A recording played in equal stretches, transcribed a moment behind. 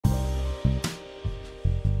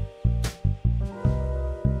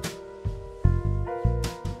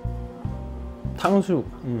탕수육.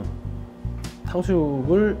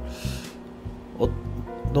 탕수육을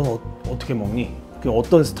넌 어떻게 먹니?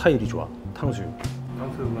 어떤 스타일이 좋아? 탕수육.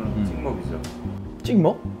 탕수육은 찍먹이죠.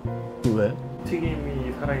 찍먹? 왜?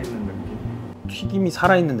 튀김이 살아있는 느낌? 튀김이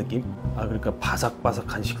살아있는 느낌? 아, 그러니까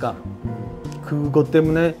바삭바삭한 식감. 그것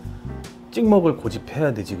때문에 찍먹을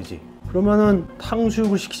고집해야 되지, 그지? 그러면은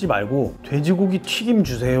탕수육을 시키지 말고 돼지고기 튀김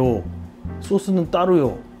주세요. 소스는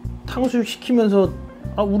따로요. 탕수육 시키면서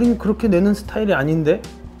아, 우린 그렇게 내는 스타일이 아닌데?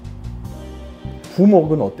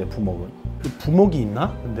 부먹은 어때? 부먹은? 부먹이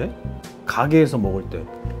있나? 근데 가게에서 먹을 때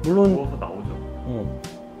물론 구워서 나오죠.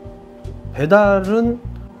 배달은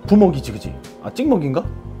부먹이지, 그지? 아, 찍먹인가?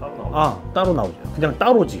 따로 나오죠. 아, 따로 나오죠. 그냥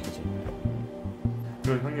따로지, 그지?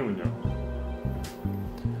 그럼 형님은요?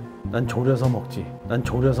 난 졸여서 먹지. 난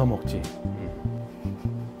졸여서 먹지.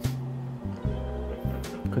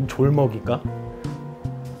 그건 졸먹일까?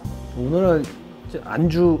 오늘은 이제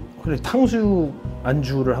안주, 그래, 탕수육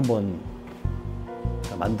안주를 한번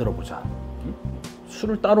만들어 보자.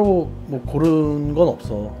 술을 따로 뭐 고른 건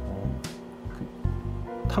없어.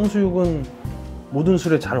 탕수육은 모든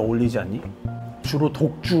술에 잘 어울리지 않니? 주로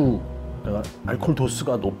독주, 알코올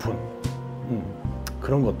도수가 높은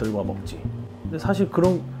그런 것들과 먹지. 근데 사실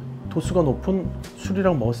그런 도수가 높은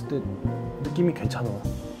술이랑 먹었을 때 느낌이 괜찮아.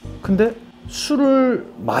 근데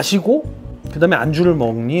술을 마시고 그 다음에 안주를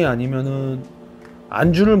먹니? 아니면은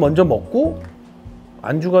안주를 먼저 먹고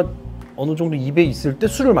안주가 어느 정도 입에 있을 때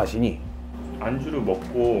술을 마시니? 안주를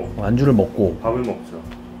먹고 밥을 먹죠.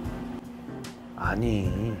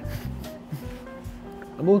 아니,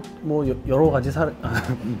 뭐 여러 가지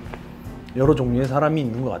여러 종류의 사람이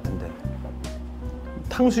있는 것 같은데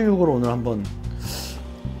탕수육을 오늘 한번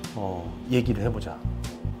얘기를 해보자.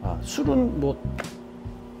 아, 술은 뭐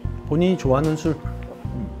본인이 좋아하는 술,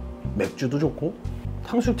 맥주도 좋고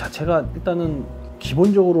탕수육 자체가 일단은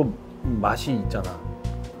기본적으로 맛이 있잖아.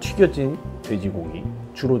 튀겨진 돼지고기,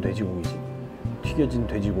 주로 돼지고기지. 튀겨진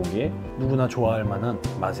돼지고기에 누구나 좋아할 만한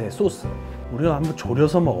맛의 소스. 우리가 한번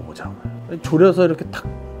졸여서 먹어보자. 졸여서 이렇게 탁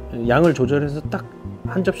양을 조절해서 딱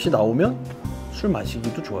한 접시 나오면 술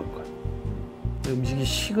마시기도 좋을 거야. 음식이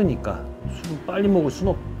식으니까 술을 빨리 먹을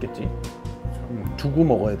수는 없겠지. 두고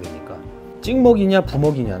먹어야 되니까. 찍먹이냐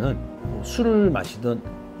부먹이냐는 술을 마시든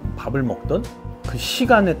밥을 먹든 그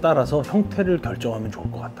시간에 따라서 형태를 결정하면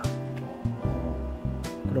좋을 것 같다.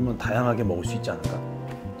 그러면 다양하게 먹을 수 있지 않을까?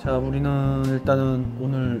 자, 우리는 일단은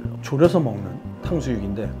오늘 졸여서 먹는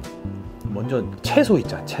탕수육인데 먼저 채소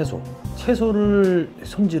있잖아. 채소를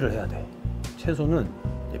손질을 해야 돼. 채소는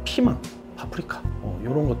피망, 파프리카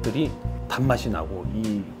이런 것들이 단맛이 나고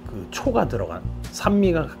그 초가 들어간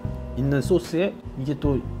산미가 있는 소스에 이게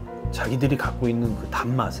또 자기들이 갖고 있는 그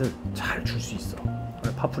단맛을 잘 줄 수 있어.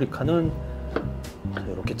 파프리카는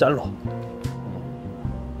이렇게 잘라.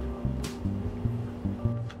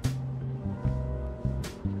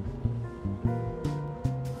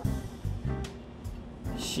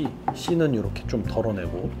 씨는 이렇게 좀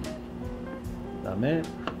덜어내고, 그다음에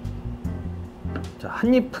자,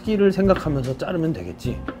 한입 크기를 생각하면서 자르면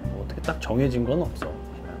되겠지. 뭐 어떻게 딱 정해진 건 없어.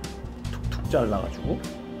 그냥 툭툭 잘라가지고.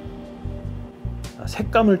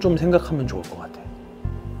 색감을 좀 생각하면 좋을 것 같아.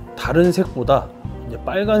 다른 색보다 이제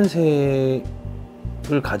빨간색을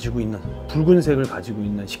가지고 있는, 붉은색을 가지고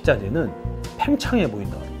있는 식자재는 팽창해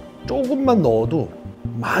보인다. 조금만 넣어도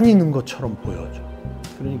많이 넣은 것처럼 보여져.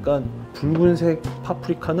 그러니까 붉은색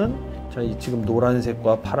파프리카는 자, 지금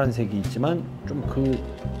노란색과 파란색이 있지만 좀 그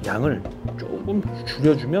양을 조금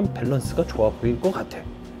줄여주면 밸런스가 좋아 보일 것 같아.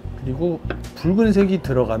 그리고 붉은색이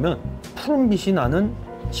들어가면 푸른빛이 나는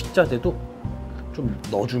식자재도 좀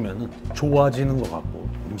넣어주면 좋아지는 것 같고,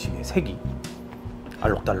 음식의 색이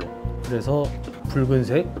알록달록. 그래서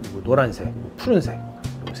붉은색, 그리고 노란색, 그리고 푸른색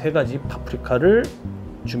이 세 가지 파프리카를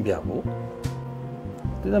준비하고,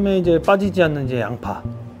 그 다음에 이제 빠지지 않는 이제 양파.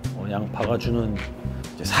 양파가 주는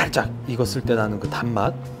이제 살짝 익었을 때 나는 그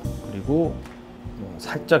단맛, 그리고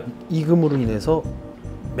살짝 익음으로 인해서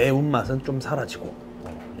매운맛은 좀 사라지고,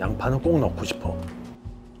 양파는 꼭 넣고 싶어.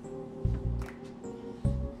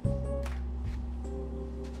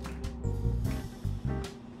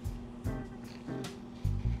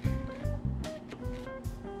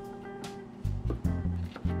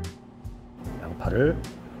 양파를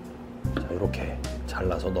자, 이렇게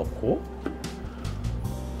잘라서 넣고,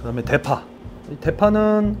 그 다음에 대파.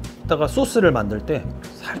 대파는 이따가 소스를 만들 때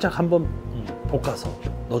살짝 한번 볶아서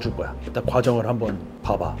넣어줄 거야. 일단 과정을 한번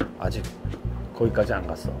봐봐. 아직 거기까지 안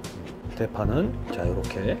갔어. 대파는 자,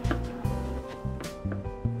 이렇게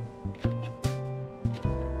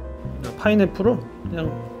파인애플은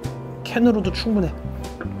그냥 캔으로도 충분해.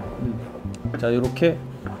 자, 이렇게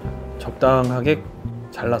적당하게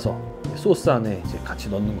잘라서 소스 안에 이제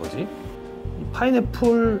같이 넣는 거지. 이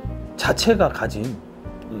파인애플 자체가 가진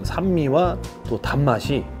이 산미와 또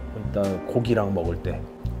단맛이 일단 고기랑 먹을 때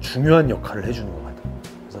중요한 역할을 해주는 것 같아요.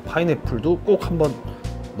 그래서 파인애플도 꼭 한번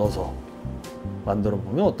넣어서 만들어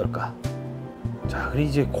보면 어떨까. 자, 그리고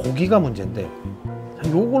이제 고기가 문제인데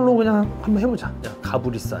요걸로 그냥 한번 해보자.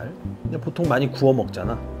 가브리살. 보통 많이 구워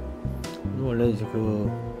먹잖아. 원래 이제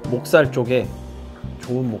그 목살 쪽에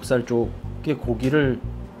좋은 목살 쪽의 고기를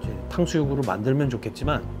이제 탕수육으로 만들면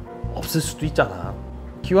좋겠지만 없을 수도 있잖아.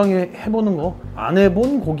 기왕에 해보는 거 안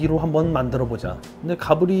해본 고기로 한번 만들어 보자. 근데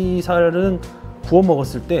가브리살은 구워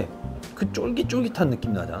먹었을 때 그 쫄깃쫄깃한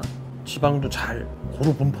느낌 나잖아. 지방도 잘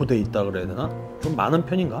고루 분포되어 있다 그래야 되나? 좀 많은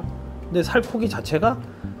편인가? 근데 살코기 자체가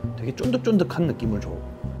되게 쫀득쫀득한 느낌을 줘.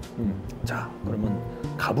 자, 그러면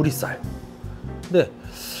가브리살. 근데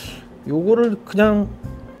요거를 그냥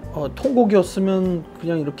통고기였으면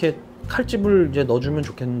그냥 이렇게 칼집을 이제 넣어주면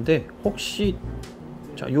좋겠는데, 혹시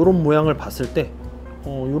자 요런 모양을 봤을 때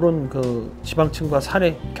요런 그 지방층과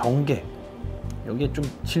살의 경계, 여기에 좀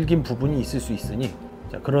질긴 부분이 있을 수 있으니,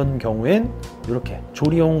 자 그런 경우엔 이렇게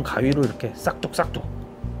조리용 가위로 이렇게 싹둑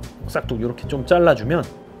이렇게 좀 잘라주면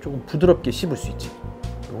조금 부드럽게 씹을 수 있지.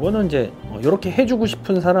 요거는 이제 이렇게 해주고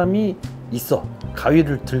싶은 사람이 있어.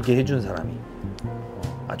 가위를 들게 해준 사람이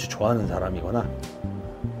아주 좋아하는 사람이거나,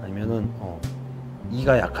 아니면은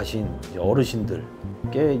이가 약하신 이제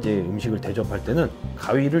어르신들께 이제 음식을 대접할 때는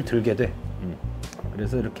가위를 들게 돼.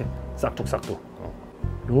 그래서 이렇게 싹둑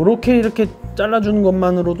요렇게 이렇게 잘라주는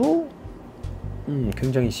것만으로도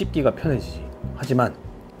굉장히 씹기가 편해지지. 하지만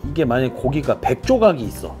이게 만약에 고기가 100조각이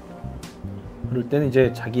있어. 그럴 때는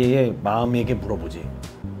이제 자기의 마음에게 물어보지.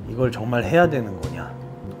 이걸 정말 해야 되는 거냐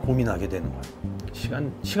고민하게 되는 거야.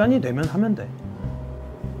 시간이 되면 하면 돼.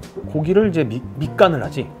 고기를 이제 밑간을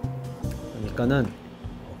하지. 밑간은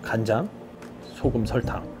간장, 소금,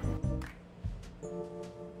 설탕,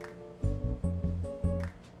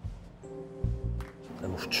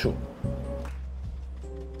 그다음에 후추.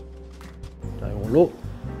 자, 이걸로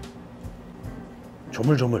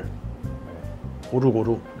조물조물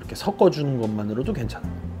고루고루 이렇게 섞어주는 것만으로도 괜찮아.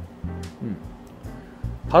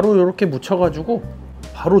 바로 이렇게 묻혀가지고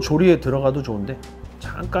바로 조리에 들어가도 좋은데,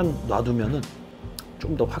 잠깐 놔두면은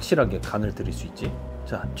좀 더 확실하게 간을 들일 수 있지.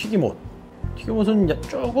 자, 튀김옷. 튀김옷은 이제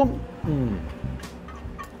조금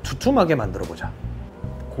두툼하게 만들어 보자.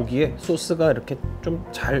 고기에 소스가 이렇게 좀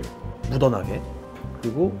잘 묻어나게.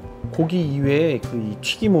 그리고 고기 이외에 그 이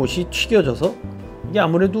튀김옷이 튀겨져서, 이게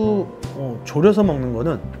아무래도 졸여서 먹는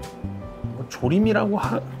거는 뭐 조림이라고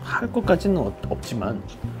할 것까지는 없지만,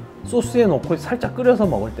 소스에 넣고 살짝 끓여서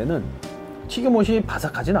먹을 때는 튀김옷이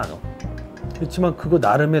바삭하진 않아. 그렇지만 그거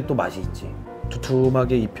나름의 또 맛이 있지.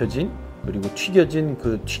 두툼하게 입혀진, 그리고 튀겨진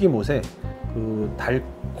그 튀김옷에 그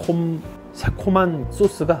새콤한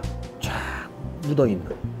소스가 쫙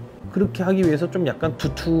묻어있는, 그렇게 하기 위해서 좀 약간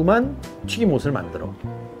두툼한 튀김옷을 만들어.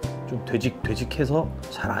 좀 되직해서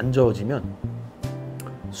잘 안 저어지면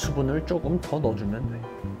수분을 조금 더 넣어주면 돼.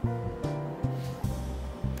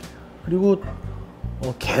 그리고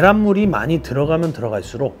계란물이 많이 들어가면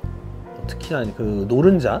들어갈수록, 특히나 그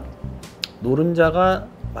노른자가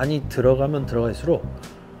많이 들어가면 들어갈수록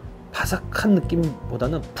바삭한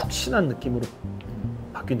느낌보다는 푹신한 느낌으로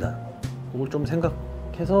바뀐다. 그걸 좀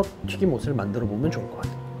생각해서 튀김옷을 만들어 보면 좋을 것 같아.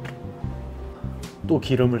 또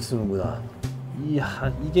기름을 쓰는구나.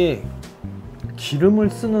 이게 기름을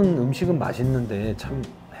쓰는 음식은 맛있는데 참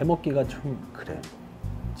해먹기가 좀 그래.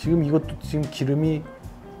 지금 이것도 지금 기름이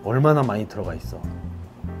얼마나 많이 들어가 있어.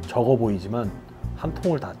 적어 보이지만 한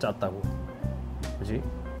통을 다 짰다고. 그지?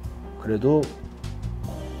 그래도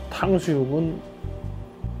탕수육은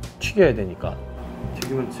튀겨야 되니까.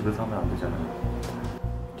 튀김은 집에서 하면 안 되잖아요.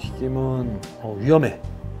 튀김은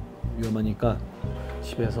위험하니까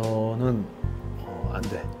집에서는 안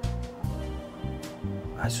돼.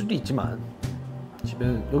 할 수도 있지만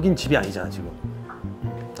여긴 집이 아니잖아 지금.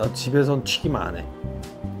 나 집에선 튀김 안 해.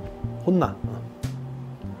 혼나.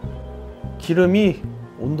 기름이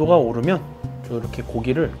온도가 오르면 이렇게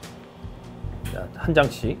고기를 한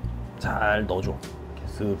장씩 잘 넣어줘.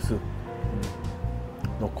 이렇게 쓱쓱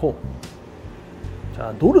넣고,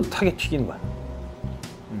 자 노릇하게 튀기는 거야.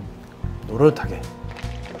 노릇하게.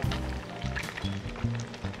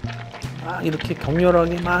 막 이렇게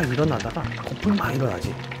격렬하게 막 일어나다가 거품 막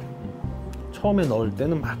일어나지. 처음에 넣을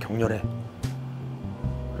때는 막 격렬해.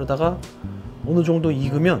 그러다가 어느 정도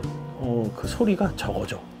익으면 그 소리가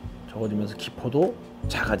적어지면서 기포도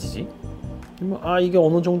작아지지. 이게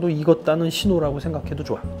어느 정도 익었다는 신호라고 생각해도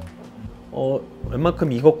좋아.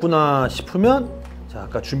 웬만큼 익었구나 싶으면, 자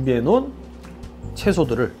아까 준비해 놓은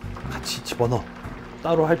채소들을 같이 집어넣어.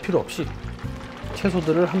 따로 할 필요 없이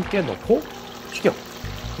채소들을 함께 넣고 튀겨.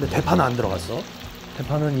 근데 대파는 안 들어갔어.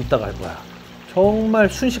 대파는 이따가 할 거야. 정말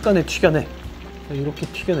순식간에 튀겨내. 이렇게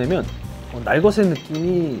튀겨내면 날것의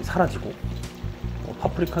느낌이 사라지고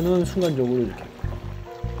파프리카는 순간적으로 이렇게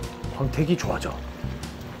광택이 좋아져.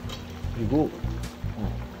 그리고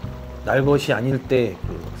날것이 아닐 때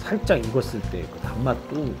그 살짝 익었을 때 그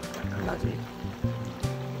단맛도 약간 나지.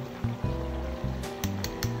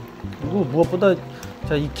 그리고 무엇보다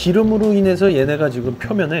자, 이 기름으로 인해서 얘네가 지금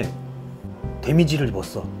표면에 데미지를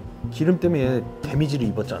입었어. 기름 때문에 얘네 데미지를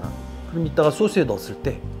입었잖아. 그럼 이따가 소스에 넣었을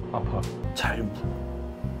때 아파. 잘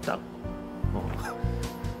딱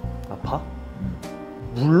아파?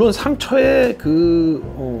 물론 상처에 그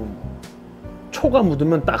초가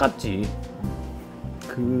묻으면 따갑지.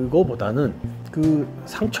 그거보다는 그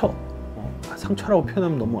상처라고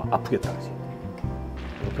표현하면 너무 아프겠다, 그지?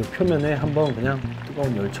 그 표면에 한번 그냥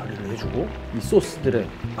뜨거운 열 처리를 해주고 이 소스들의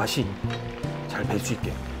맛이 잘 배 수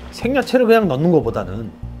있게. 생야채를 그냥 넣는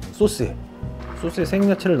것보다는 소스에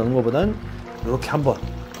생야채를 넣는 것보다는 이렇게 한번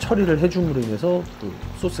처리를 해줌으로 인해서 그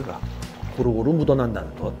소스가 고루고루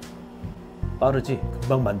묻어난다는 것. 빠르지?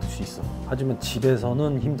 금방 만들 수 있어. 하지만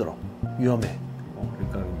집에서는 힘들어. 위험해.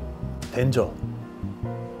 그러니까 덴저.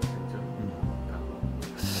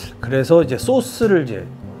 그래서 이제 소스를 이제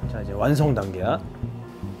완성 단계야.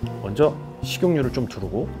 먼저 식용유를 좀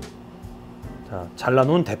두르고, 자,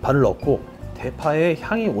 잘라놓은 대파를 넣고 대파의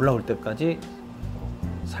향이 올라올 때까지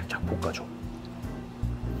살짝 볶아줘.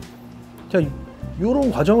 자,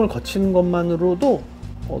 이런 과정을 거치는 것만으로도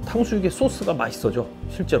탕수육의 소스가 맛있어져.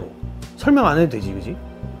 실제로 설명 안 해도 되지, 그지?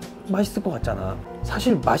 맛있을 것 같잖아.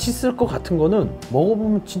 사실 맛있을 것 같은 거는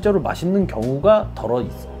먹어보면 진짜로 맛있는 경우가 덜어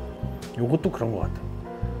있어. 요것도 그런 것 같아.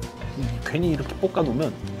 괜히 이렇게 볶아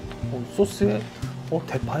놓으면 소스에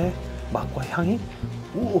대파의 맛과 향이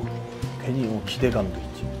괜히 기대감도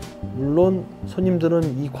있지. 물론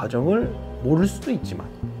손님들은 이 과정을 모를 수도 있지만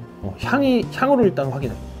향으로 일단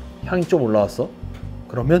확인해. 향이 좀 올라왔어.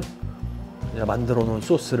 그러면 이제 만들어 놓은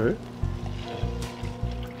소스를,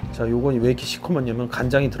 자, 요건 왜 이렇게 시커멓냐면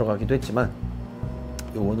간장이 들어가기도 했지만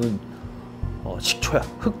요거는 식초야.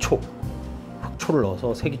 흑초를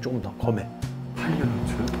넣어서 색이 조금 더 검해. 8년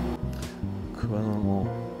흑초? 그거는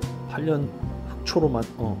 8년 흑초로만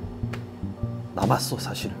남았어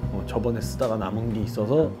사실. 저번에 쓰다가 남은 게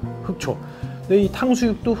있어서 흑초. 근데 이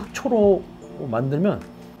탕수육도 흑초로 만들면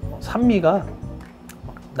산미가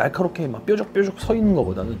날카롭게 막 뾰족뾰족 서 있는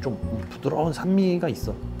것보다는 좀 부드러운 산미가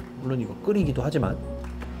있어. 물론 이거 끓이기도 하지만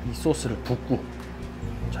이 소스를 붓고,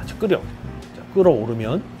 자, 이제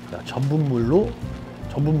끓어오르면 전분물을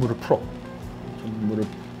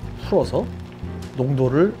풀어서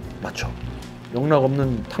농도를 맞춰. 영락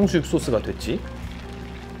없는 탕수육 소스가 됐지.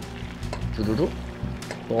 주르르.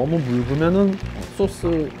 너무 묽으면은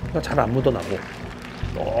소스가 잘 안 묻어나고,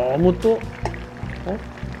 너무 또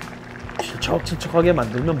질척질척하게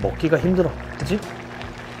만들면 먹기가 힘들어, 그치?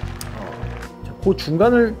 그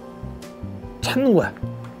중간을 찾는 거야.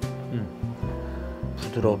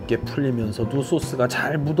 부드럽게 풀리면서도 소스가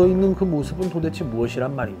잘 묻어있는 그 모습은 도대체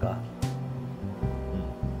무엇이란 말인가?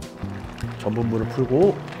 전분물을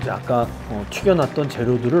풀고 이제 아까 튀겨놨던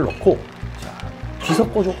재료들을 넣고, 자,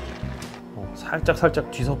 뒤섞어줘. 살짝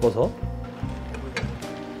뒤섞어서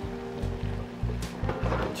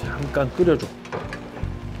잠깐 끓여줘.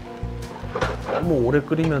 너무 오래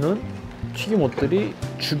끓이면은 튀김옷들이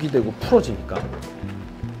죽이 되고 풀어지니까.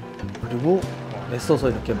 그리고 애써서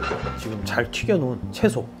이렇게 지금 잘 튀겨놓은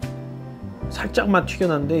채소 살짝만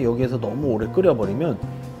튀겨놨는데 여기에서 너무 오래 끓여버리면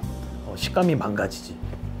식감이 망가지지.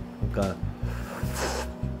 그러니까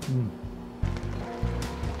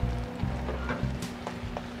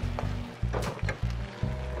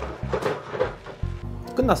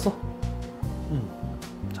끝났어.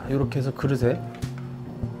 자, 이렇게 해서 그릇에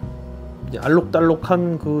이제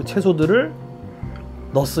알록달록한 그 채소들을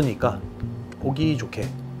넣었으니까 보기 좋게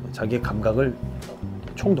자기의 감각을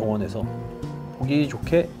총동원해서 보기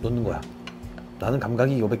좋게 넣는 거야. 나는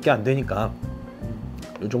감각이 요밖에 안 되니까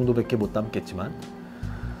요 정도밖에 못 담겠지만,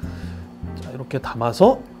 자, 이렇게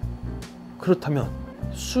담아서, 그렇다면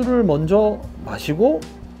술을 먼저 마시고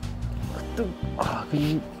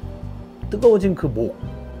그 뜨거워진 그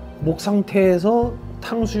목 상태에서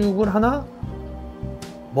탕수육을 하나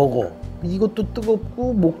먹어. 이것도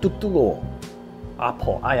뜨겁고 목도 뜨거워.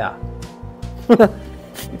 아야.